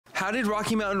How did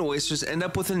Rocky Mountain Oysters end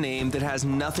up with a name that has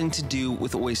nothing to do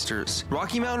with oysters?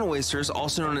 Rocky Mountain Oysters,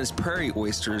 also known as prairie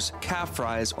oysters, calf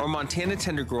fries, or Montana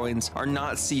tenderloins, are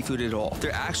not seafood at all.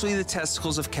 They're actually the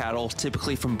testicles of cattle,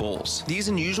 typically from bulls. These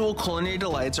unusual culinary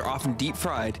delights are often deep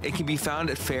fried and can be found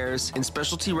at fairs and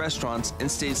specialty restaurants in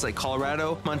states like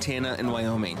Colorado, Montana, and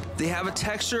Wyoming. They have a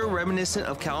texture reminiscent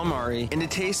of calamari, and a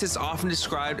taste that's often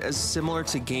described as similar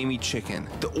to gamey chicken.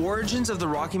 The origins of the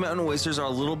Rocky Mountain Oysters are a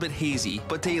little bit hazy,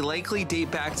 but they likely date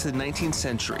back to the 19th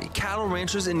century. Cattle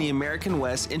ranchers in the American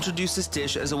West introduced this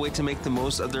dish as a way to make the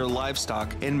most of their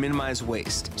livestock and minimize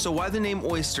waste. So why the name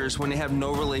oysters when they have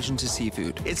no relation to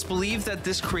seafood? It's believed that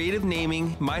this creative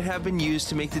naming might have been used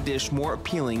to make the dish more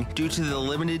appealing due to the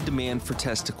limited demand for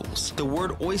testicles. The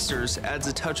word oysters adds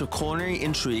a touch of culinary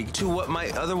intrigue to what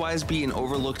might otherwise be an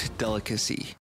overlooked delicacy.